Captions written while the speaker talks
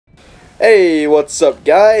Hey, what's up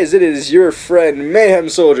guys? It is your friend Mayhem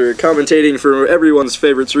Soldier commentating for everyone's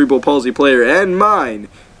favorite cerebral palsy player and mine,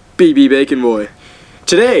 BB Bacon Boy.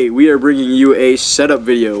 Today we are bringing you a setup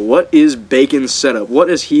video. What is Bacon's setup? What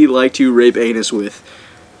does he like to rape anus with?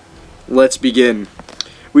 Let's begin.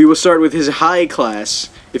 We will start with his high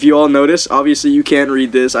class. If you all notice, obviously you can't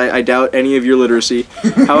read this. I doubt any of your literacy.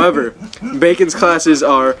 However, Bacon's classes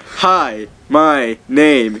are Hi, my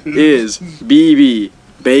name is BB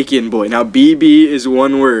Bacon Boy. Now, BB is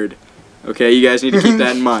one word. Okay, you guys need to keep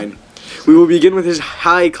that in mind. We will begin with his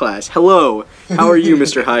high class. Hello, how are you,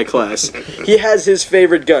 Mr. High Class? He has his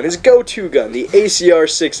favorite gun, his go-to gun, the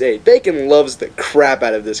ACR-68. Bacon loves the crap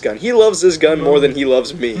out of this gun. He loves this gun more than he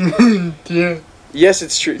loves me. Yeah. Yes,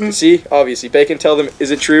 it's true. See, obviously. Bacon, tell them,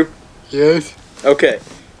 is it true? Yes. Okay.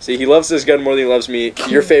 See, he loves this gun more than he loves me.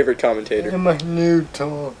 Your favorite commentator. My new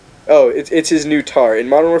toy. Oh, it's his new tar. In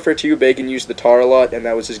Modern Warfare 2, Bacon used the tar a lot, and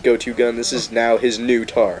that was his go-to gun. This is now his new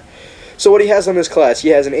tar. So what he has on this class, he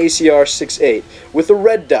has an ACR-68 with a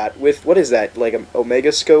red dot with, what is that, like an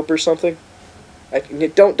Omega scope or something?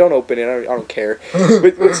 Don't open it, I don't care.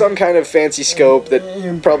 with some kind of fancy scope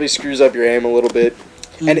that probably screws up your aim a little bit.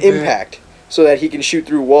 And impact, so that he can shoot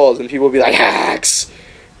through walls and people will be like, hacks!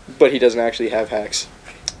 But he doesn't actually have hacks.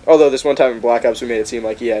 Although this one time in Black Ops we made it seem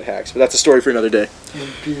like he had hacks, but that's a story for another day.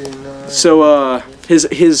 So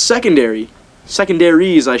his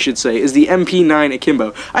secondaries I should say, is the MP9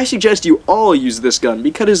 Akimbo. I suggest you all use this gun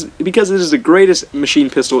because it is the greatest machine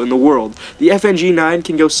pistol in the world. The FNG9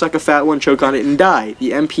 can go suck a fat one, choke on it, and die. The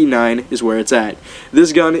MP9 is where it's at.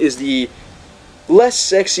 This gun is the less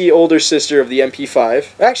sexy older sister of the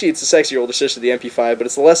MP5. Actually, it's the sexy older sister of the MP5, but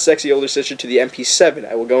it's the less sexy older sister to the MP7.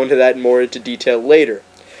 I will go into that more into detail later.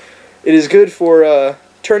 It is good for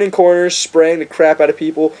turning corners, spraying the crap out of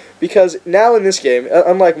people, because now in this game,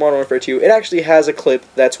 unlike Modern Warfare 2, it actually has a clip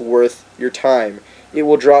that's worth your time. It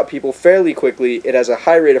will drop people fairly quickly, it has a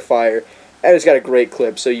high rate of fire, and it's got a great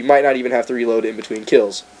clip, so you might not even have to reload in between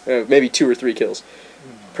kills. Maybe 2 or 3 kills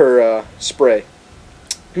per spray.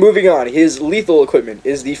 Moving on, his lethal equipment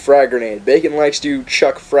is the frag grenade. Bacon likes to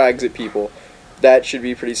chuck frags at people. That should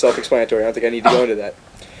be pretty self-explanatory. I don't think I need to go into that.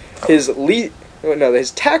 His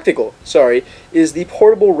tactical, is the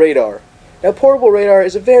portable radar. Now, portable radar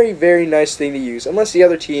is a very, very nice thing to use, unless the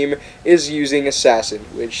other team is using assassin,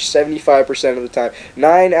 which 75% of the time,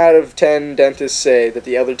 9 out of 10 dentists say that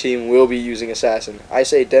the other team will be using assassin. I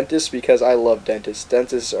say dentists because I love dentists.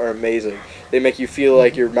 Dentists are amazing. They make you feel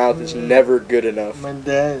like your mouth is never good enough. My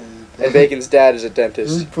dad. And Bacon's dad is a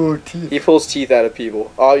dentist. He pulls teeth. He pulls teeth out of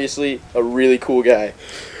people. Obviously, a really cool guy.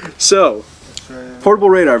 So, portable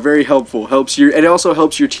radar, very helpful. It also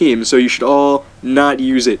helps your team, so you should all not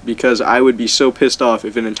use it, because I would be so pissed off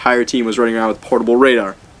if an entire team was running around with portable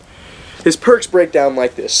radar. His perks break down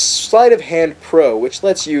like this. Sleight of Hand Pro, which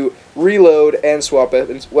lets you reload and swap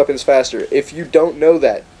weapons faster. If you don't know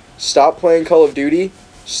that, stop playing Call of Duty,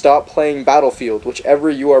 stop playing Battlefield, whichever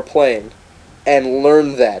you are playing, and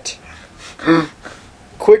learn that.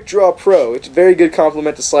 Quick Draw Pro, it's a very good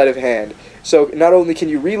complement to Sleight of Hand. So not only can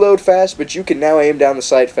you reload fast, but you can now aim down the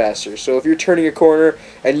sight faster. So if you're turning a corner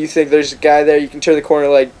and you think there's a guy there, you can turn the corner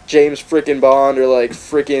like James frickin' Bond or like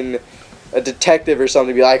frickin' a detective or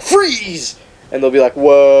something, be like, freeze! And they'll be like,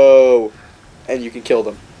 whoa! And you can kill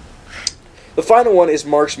them. The final one is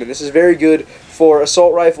Marksman. This is very good for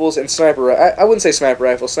assault rifles and sniper rifles. I wouldn't say sniper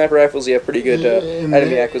rifles. Sniper rifles, you have pretty good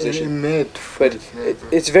enemy acquisition. But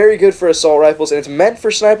it's very good for assault rifles, and it's meant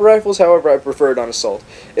for sniper rifles, however I prefer it on assault.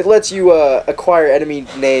 It lets you acquire enemy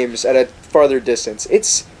names at a farther distance.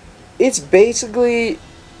 It's basically,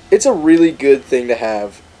 it's a really good thing to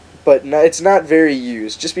have, but it's not very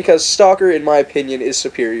used, just because Stalker, in my opinion, is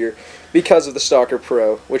superior because of the Stalker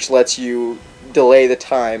Pro, which lets you delay the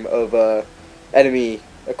time of enemy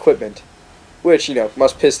equipment, which,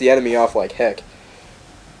 must piss the enemy off like heck.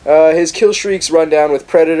 His kill streaks run down with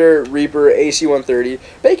Predator, Reaper, AC-130.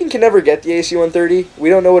 Bacon can never get the AC-130. We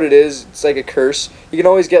don't know what it is. It's like a curse. You can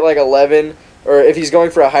always get like 11, or if he's going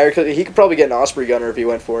for a higher kill, he could probably get an Osprey Gunner if he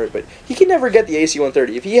went for it, but he can never get the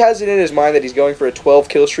AC-130. If he has it in his mind that he's going for a 12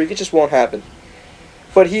 kill streak, it just won't happen.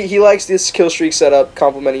 But he likes this kill streak setup,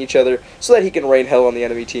 complementing each other, so that he can rain hell on the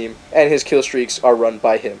enemy team, and his kill streaks are run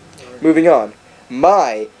by him. Moving on.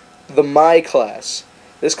 The My class.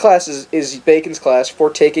 This class is Bacon's class for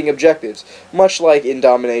taking objectives, much like in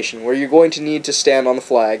Domination, where you're going to need to stand on the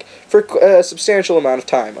flag for a substantial amount of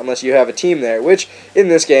time, unless you have a team there, which in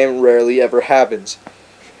this game rarely ever happens.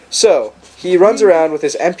 So, he runs around with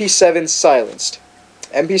his MP7 silenced.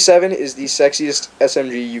 MP7 is the sexiest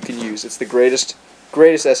SMG you can use. It's the greatest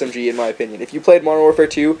SMG in my opinion. If you played Modern Warfare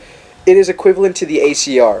 2, it is equivalent to the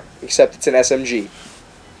ACR, except it's an SMG.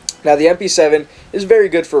 Now the MP7 is very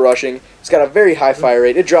good for rushing. It's got a very high fire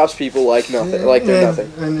rate. It drops people like nothing, like they're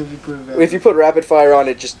nothing. And If you put rapid fire on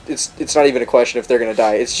it, it's not even a question if they're gonna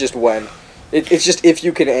die. It's just when. It's just if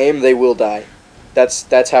you can aim, they will die.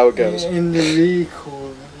 That's how it goes. And the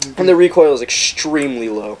recoil. And the recoil is extremely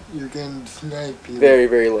low. You can snipe people. Very,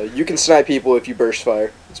 very low. You can snipe people if you burst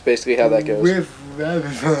fire. That's basically how that goes. With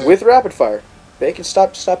rapid fire. With rapid fire. Bacon,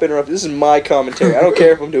 stop interrupting. This is my commentary. I don't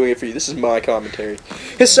care if I'm doing it for you. This is my commentary.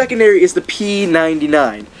 His secondary is the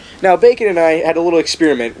P99. Now, Bacon and I had a little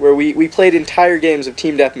experiment where we played entire games of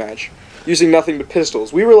Team Deathmatch using nothing but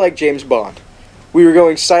pistols. We were like James Bond. We were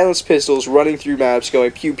going silenced pistols, running through maps,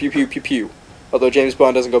 going pew, pew, pew, pew, pew. Although James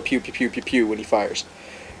Bond doesn't go pew, pew, pew, pew, pew when he fires.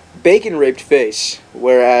 Bacon raped face,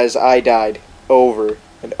 whereas I died over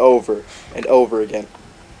and over and over again.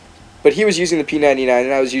 But he was using the P99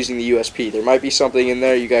 and I was using the USP. There might be something in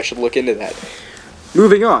there. You guys should look into that.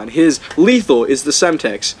 Moving on. His lethal is the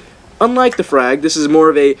Semtex. Unlike the frag, this is more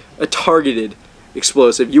of a targeted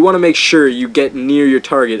explosive. You want to make sure you get near your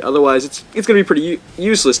target. Otherwise, it's going to be pretty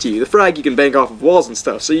useless to you. The frag, you can bank off of walls and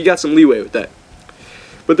stuff, so you got some leeway with that.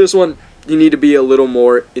 But this one, you need to be a little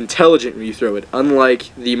more intelligent when you throw it.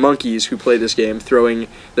 Unlike the monkeys who play this game, throwing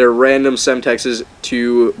their random Semtexes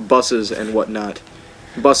to buses and whatnot.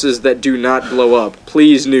 Buses that do not blow up.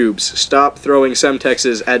 Please, noobs, stop throwing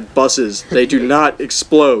Semtexes at buses. They do not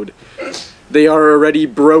explode. They are already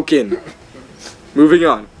broken. Moving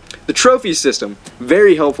on. The trophy system,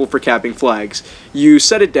 very helpful for capping flags. You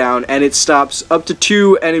set it down and it stops up to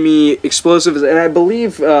 2 enemy explosives and I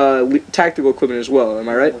believe tactical equipment as well, am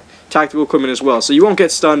I right? Tactical equipment as well, so you won't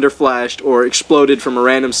get stunned or flashed or exploded from a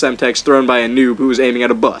random Semtex thrown by a noob who was aiming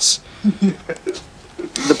at a bus.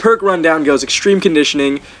 The perk rundown goes extreme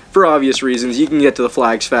conditioning for obvious reasons. You can get to the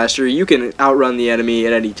flags faster. You can outrun the enemy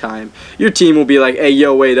at any time. Your team will be like, hey,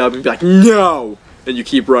 yo, wait up, and be like, no! And you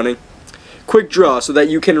keep running. Quick draw so that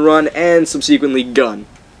you can run and subsequently gun.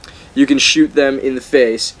 You can shoot them in the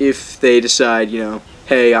face if they decide, you know,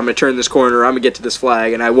 hey, I'm going to turn this corner, I'm going to get to this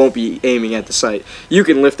flag, and I won't be aiming at the site. You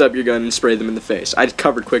can lift up your gun and spray them in the face. I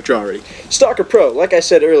covered quick draw already. Stalker Pro, like I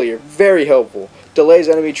said earlier, very helpful. Delays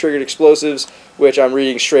enemy triggered explosives, which I'm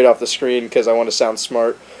reading straight off the screen because I want to sound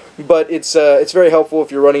smart. But it's very helpful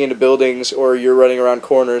if you're running into buildings or you're running around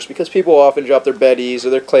corners because people often drop their Bettys or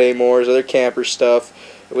their Claymores or their camper stuff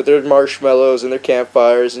with their marshmallows and their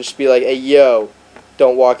campfires and just be like, hey, yo,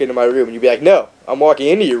 don't walk into my room. And you'd be like, no, I'm walking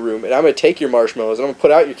into your room and I'm going to take your marshmallows and I'm going to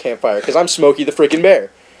put out your campfire because I'm Smokey the freaking Bear.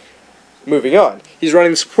 Moving on. He's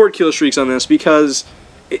running support kill streaks on this because...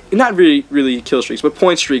 not really kill streaks, but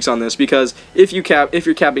point streaks on this because if you're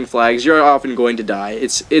capping flags, you're often going to die.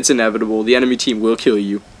 It's inevitable. The enemy team will kill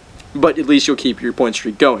you, but at least you'll keep your point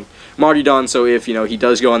streak going. Marty Don, so if he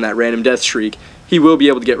does go on that random death streak, he will be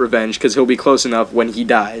able to get revenge because he'll be close enough when he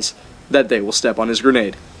dies that they will step on his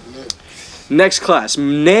grenade. Next class,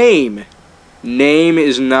 Name. Name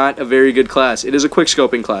is not a very good class. It is a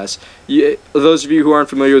quickscoping class. Those of you who aren't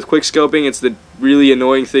familiar with quickscoping, it's the really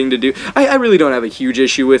annoying thing to do. I really don't have a huge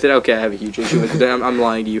issue with it. Okay, I have a huge issue with it. I'm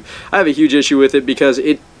lying to you. I have a huge issue with it because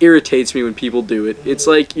it irritates me when people do it. It's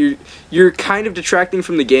like you're kind of detracting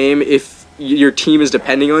from the game if your team is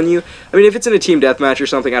depending on you. I mean, if it's in a team deathmatch or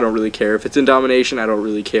something, I don't really care. If it's in domination, I don't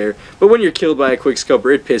really care. But when you're killed by a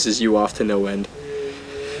quickscoper, it pisses you off to no end.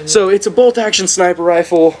 So it's a bolt-action sniper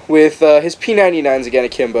rifle with his P99's again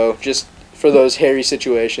akimbo, just for those hairy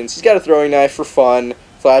situations. He's got a throwing knife for fun,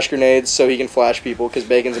 flash grenades so he can flash people, because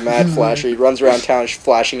Bacon's a mad flasher. He runs around town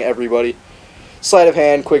flashing everybody. Sleight of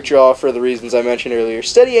hand, quick draw for the reasons I mentioned earlier.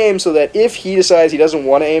 Steady aim so that if he decides he doesn't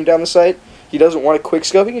want to aim down the sight, he doesn't want to quick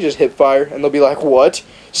scope, he can just hip fire, and they'll be like, what?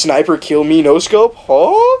 Sniper kill me, no scope?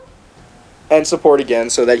 Huh? And support again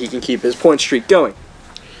so that he can keep his point streak going.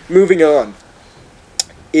 Moving on.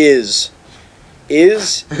 Is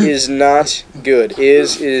not good.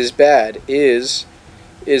 Is bad. Is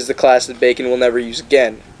the class that Bacon will never use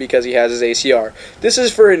again because he has his ACR. This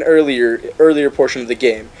is for an earlier portion of the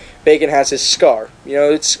game. Bacon has his SCAR. You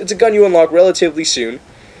know, it's a gun you unlock relatively soon.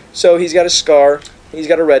 So he's got a SCAR, he's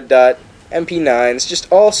got a red dot, MP9s, just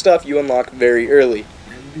all stuff you unlock very early.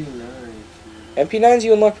 MP9s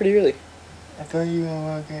you unlock pretty early. I thought you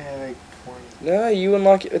unlocked it at like 20. No, you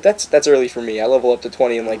unlock it. That's early for me. I level up to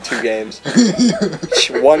 20 in like 2 games.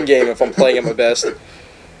 1 game if I'm playing at my best.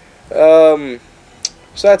 So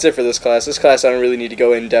that's it for this class. This class I don't really need to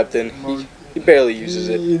go in depth in. He barely uses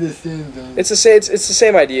it. It's the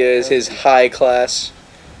same idea as his high class,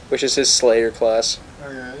 which is his Slayer class.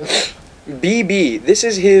 Okay. BB. This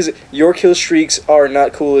is his Your Kill Streaks Are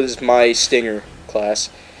Not Cool as My Stinger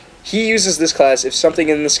class. He uses this class if something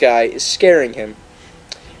in the sky is scaring him.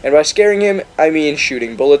 And by scaring him, I mean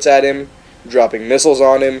shooting bullets at him, dropping missiles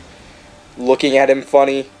on him, looking at him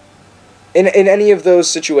funny. In any of those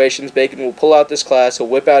situations, Bacon will pull out this class, he'll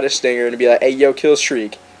whip out his stinger, and be like, hey, yo, kill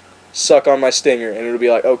Shriek. Suck on my stinger. And it'll be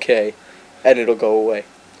like, okay. And it'll go away.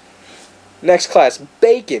 Next class,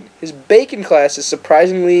 Bacon. His Bacon class is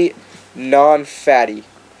surprisingly non-fatty.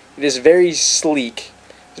 It is very sleek.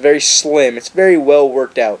 It's very slim. It's very well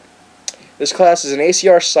worked out. This class is an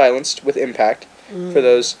ACR silenced with impact for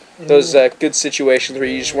those good situations where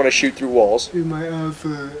you just want to shoot through walls. It might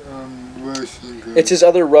also rushing. It's his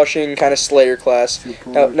other rushing kind of Slayer class.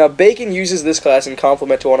 Now Bacon uses this class in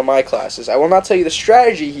complement to one of my classes. I will not tell you the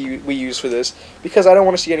strategy we use for this because I don't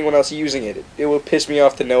want to see anyone else using it. It will piss me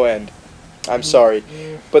off to no end. I'm sorry.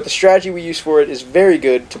 But the strategy we use for it is very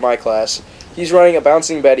good to my class. He's running a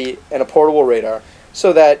bouncing Betty and a portable radar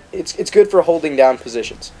so that it's good for holding down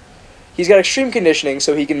positions. He's got extreme conditioning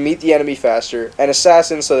so he can meet the enemy faster, and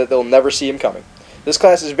assassin so that they'll never see him coming. This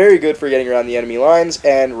class is very good for getting around the enemy lines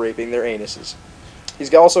and raping their anuses.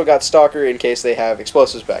 He's also got Stalker in case they have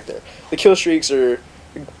explosives back there. The kill streaks are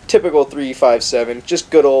typical 3-5-7, just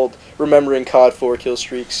good old remembering COD 4 kill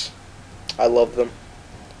streaks. I love them.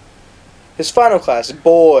 His final class,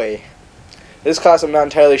 Boy. This class I'm not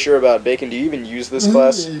entirely sure about. Bacon, do you even use this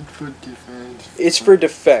class? It's for defense. It's for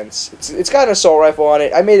defense. It's got an assault rifle on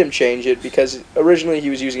it. I made him change it because originally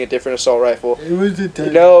he was using a different assault rifle. It was the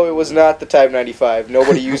Type. No, it was not the Type 95.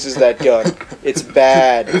 Nobody uses that gun. It's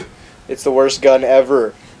bad. It's the worst gun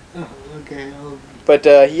ever. Oh, okay. But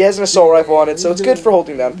he has an assault rifle on it, so it's good for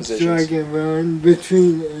holding down positions. So I can run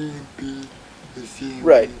between A and B. The C and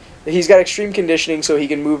Right. B. He's got extreme conditioning, so he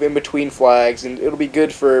can move in between flags, and it'll be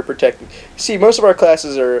good for protecting. See, most of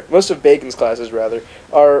Bacon's classes, rather,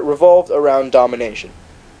 are revolved around domination.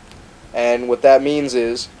 And what that means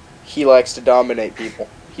is, he likes to dominate people.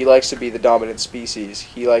 He likes to be the dominant species.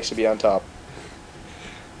 He likes to be on top.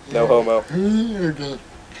 No homo. Okay.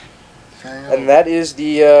 And that is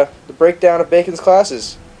the breakdown of Bacon's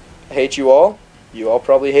classes. I hate you all. You all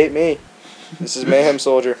probably hate me. This is Mayhem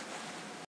Soldier.